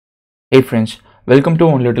Hey friends, welcome to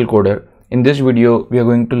One Little Coder. In this video, we are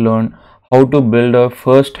going to learn how to build a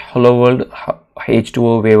first Hello World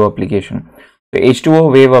H2O Wave application. The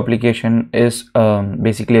H2O Wave application is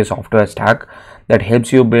basically a software stack that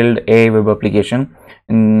helps you build a web application.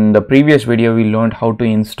 In the previous video, we learned how to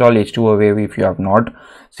install H2O Wave. If you have not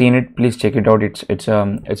seen it, please check it out. It's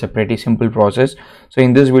a pretty simple process. So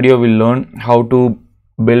in this video, we'll learn how to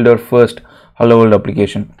build our first Hello World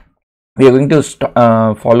application. We are going to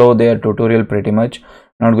follow their tutorial pretty much,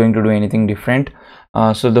 not going to do anything different.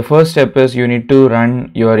 So the first step is you need to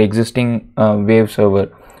run your existing wave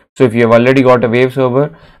server. So if you have already got a wave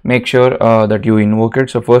server, make sure that you invoke it.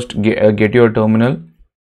 So first get your terminal,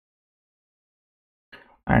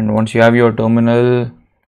 and once you have your terminal,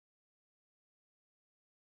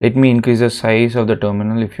 let me increase the size of the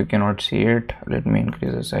terminal. If you cannot see it, let me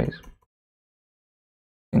increase the size.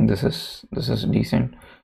 I think this is decent.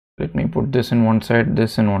 Let me put this in one side,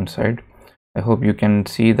 this in one side. I hope you can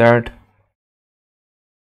see that.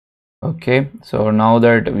 Okay, so now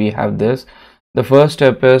that we have this, the first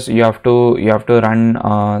step is you have to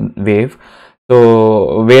run Wave.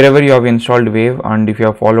 So wherever you have installed Wave, and if you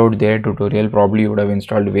have followed their tutorial, probably you would have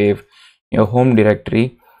installed Wave in your home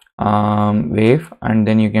directory, Wave, and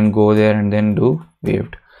then you can go there and then do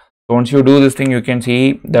Waved. So once you do this thing, you can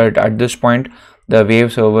see that at this point the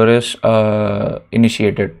Wave server is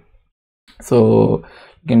initiated. So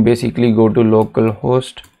you can basically go to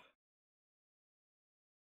localhost,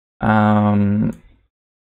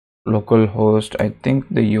 localhost. I think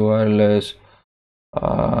the URL is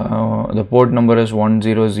the port number is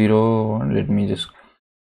 100. Let me just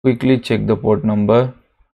quickly check the port number.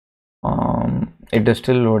 It is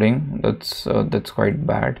still loading. That's quite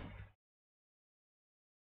bad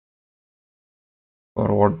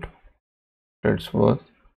for what it's worth.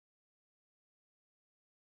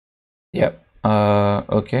 Yeah.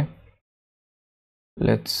 Okay,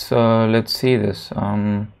 let's see this.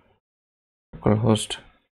 Localhost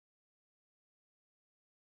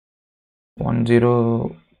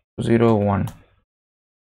 1001.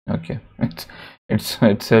 Okay, it's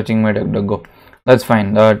searching my DuckDuckGo. That's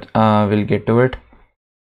fine. That we'll get to it.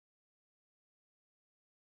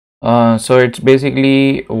 So it's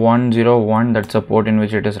basically 101. That's the port in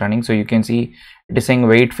which it is running. So you can see it is saying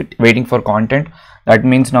waiting for content. That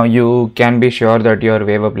means now you can be sure that your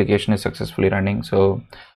wave application is successfully running. So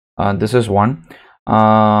this is one.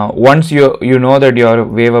 Once you know that your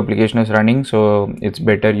wave application is running, so it's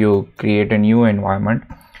better you create a new environment.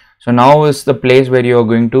 So now is the place where you are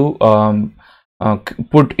going to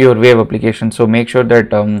put your wave application. So make sure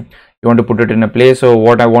that you want to put it in a place. So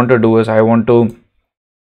what I want to do is I want to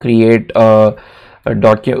create a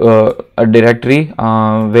directory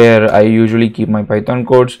where I usually keep my Python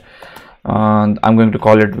codes. I'm going to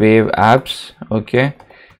call it Wave Apps. Okay,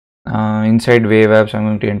 inside Wave Apps, I'm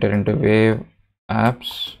going to enter into Wave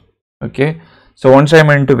Apps. Okay, so once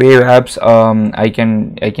I'm into Wave Apps, I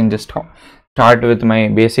can just start with my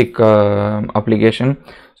basic application.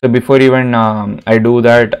 So before even I do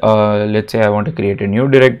that, let's say I want to create a new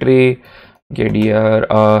directory. Here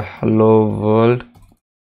hello world.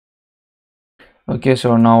 Okay,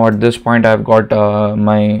 so now at this point I've got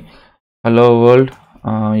my hello world.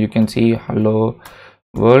 You can see hello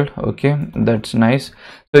world. Okay, that's nice.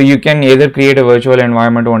 So you can either create a virtual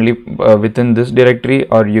environment only within this directory,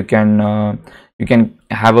 or you can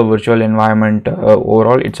have a virtual environment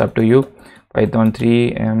overall. It's up to you. Python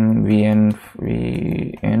 3 vn.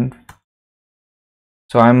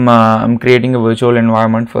 So I'm creating a virtual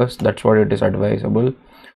environment first. That's what it is advisable.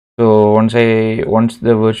 So once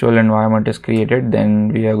the virtual environment is created, then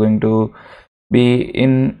we are going to be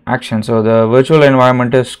in action. So the virtual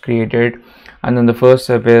environment is created, and then the first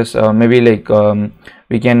step is maybe like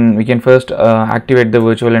we can first activate the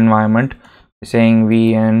virtual environment, saying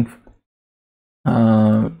vn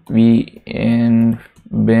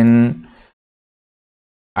bin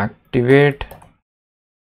activate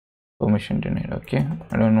permission denied. Okay,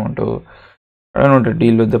 I don't want to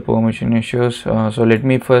deal with the permission issues. So let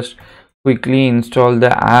me first quickly install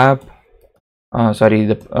the app,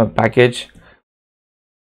 the package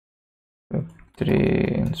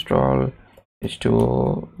 3 install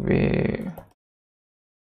H2O Wave.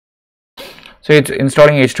 So it's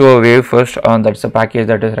installing H2O Wave first. That's the package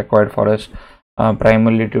that is required for us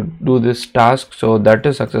primarily to do this task. So that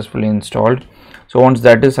is successfully installed. So once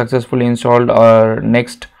that is successfully installed, our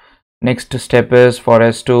next step is for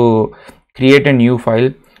us to create a new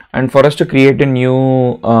file. And for us to create a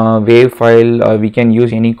new wave file, we can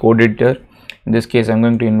use any code editor. In this case, I'm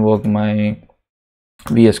going to invoke my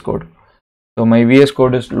VS Code. So my VS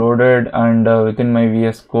Code is loaded, and within my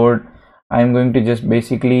VS Code I'm going to just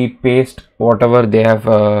basically paste whatever they have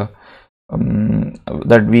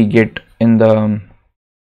that we get in the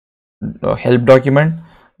help document.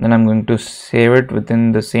 Then I'm going to save it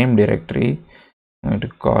within the same directory. I'm going to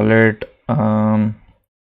call it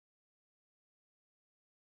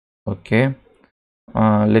okay.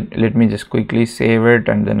 Let me just quickly save it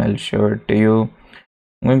and then I'll show it to you.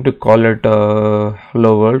 I'm going to call it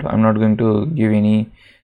hello world. I'm not going to give any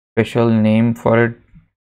special name for it.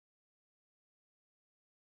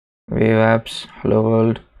 Wave apps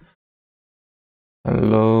hello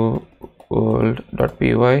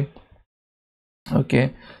world.py.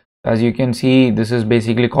 Okay, as you can see, this is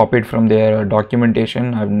basically copied from their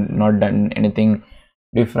documentation. I've not done anything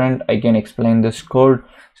different. I can explain this code.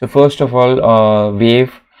 So first of all,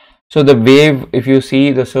 wave. So the wave, if you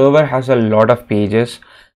see, the server has a lot of pages.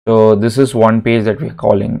 So this is one page that we're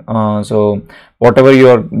calling. So whatever you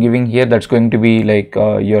are giving here, that's going to be like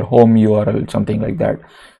your home URL, something like that.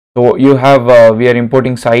 So you have we are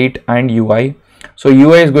importing site and UI. So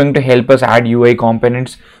UI is going to help us add UI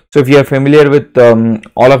components. So if you are familiar with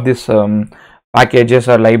all of these packages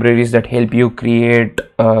or libraries that help you create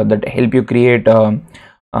a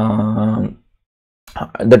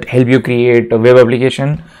web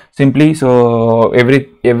application simply, so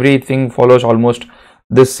everything follows almost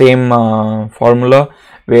the same formula,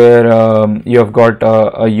 where you have got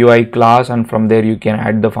a UI class, and from there you can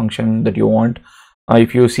add the function that you want.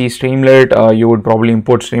 If you see Streamlit, you would probably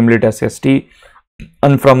import Streamlit as ST,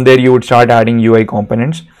 and from there you would start adding UI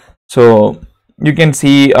components. So you can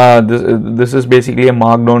see this is basically a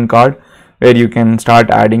markdown card where you can start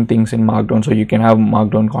adding things in markdown, so you can have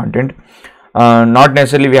markdown content. Not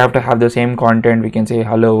necessarily we have to have the same content. We can say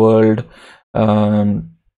hello world.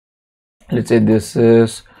 Let's say this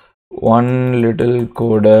is one little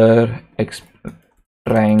coder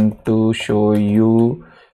trying to show you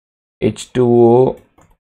H2O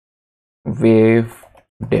Wave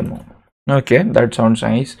demo. Okay, that sounds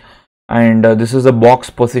nice. And this is the box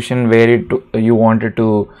position where you want it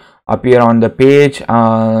to appear on the page,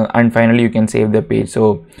 and finally you can save the page.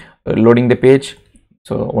 So loading the page.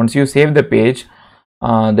 So once you save the page,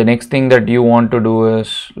 the next thing that you want to do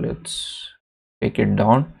is, let's take it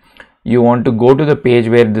down. You want to go to the page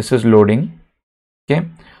where this is loading. Okay,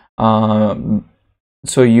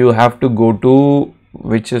 so you have to go to,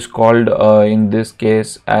 which is called in this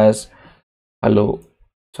case as hello.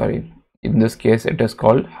 Sorry, in this case it is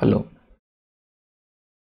called hello.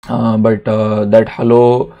 But that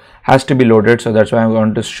hello has to be loaded, so that's why I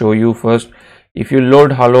want to show you first. If you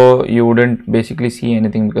load hello, you wouldn't basically see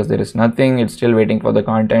anything because there is nothing. It's still waiting for the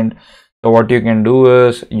content. So what you can do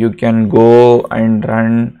is you can go and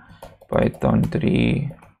run Python 3.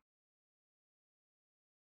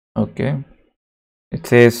 Okay, it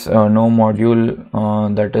says no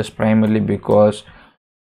module. That is primarily because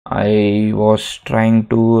I was trying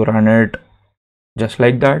to run it just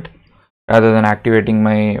like that rather than activating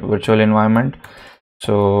my virtual environment.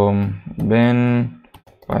 So bin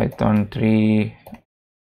Python 3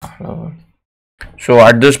 hello. So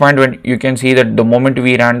at this point, when you can see that the moment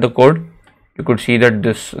we ran the code, you could see that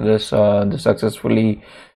this successfully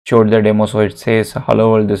showed the demo. So it says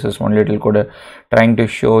hello world, this is one little code trying to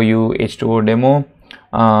show you H2O demo.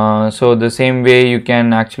 So the same way you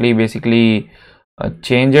can actually basically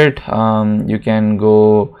change it. You can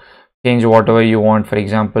go change whatever you want. For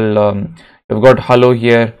example, you've got hello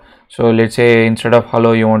here. So let's say instead of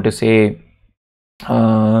hello, you want to say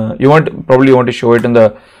probably want to show it in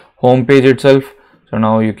the home page itself. So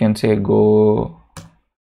now you can say go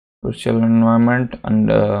virtual environment,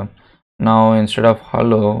 and now instead of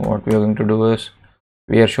hello, what we are going to do is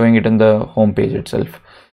we are showing it in the home page itself.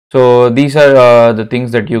 So these are the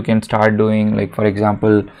things that you can start doing. Like for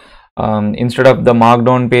example, instead of the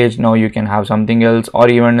markdown page, now you can have something else, or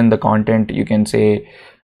even in the content you can say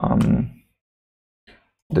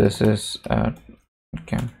this is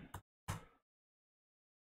okay,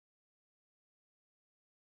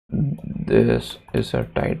 this is a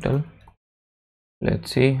title.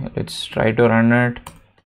 Let's see, let's try to run it,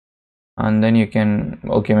 and then you can,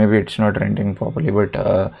 okay, maybe it's not rendering properly, but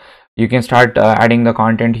you can start adding the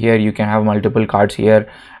content here. You can have multiple cards here,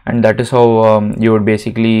 and that is how you would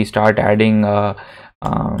basically start adding the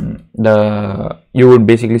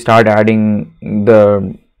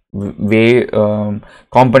wave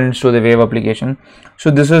components to the wave application.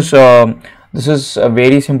 So this is a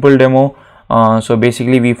very simple demo. So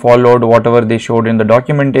basically we followed whatever they showed in the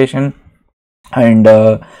documentation, and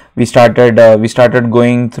we started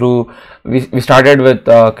going through. We started with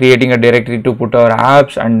creating a directory to put our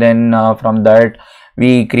apps, and then from that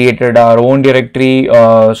we created our own directory.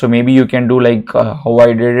 So maybe you can do like how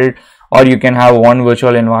I did it. or you can have one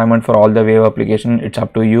virtual environment for all the Wave application. It's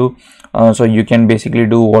up to you. So you can basically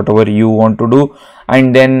do whatever you want to do,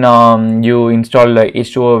 and then you install the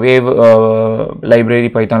H2O Wave library,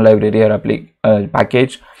 Python library or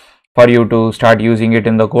package for you to start using it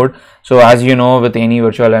in the code. So as you know, with any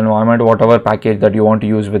virtual environment, whatever package that you want to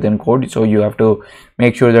use within code, so you have to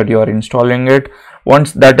make sure that you are installing it.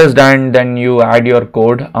 Once that is done, then you add your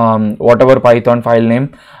code, whatever Python file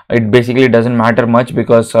name. It basically doesn't matter much,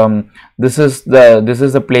 because this is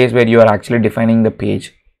the place where you are actually defining the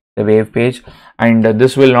page, the Wave page, and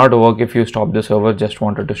this will not work if you stop the server. Just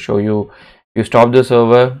wanted to show you, if you stop the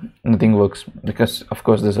server, nothing works, because of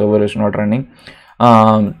course the server is not running.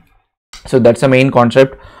 So that's the main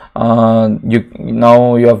concept.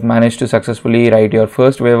 You have managed to successfully write your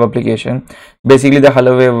first Wave application, basically the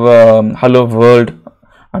Hello Wave, Hello World,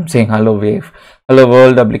 I'm saying Hello Wave, Hello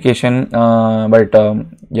World application, but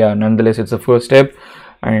yeah, nonetheless it's the first step,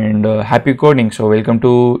 and happy coding. So welcome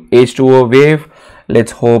to H2O Wave.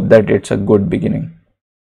 Let's hope that it's a good beginning.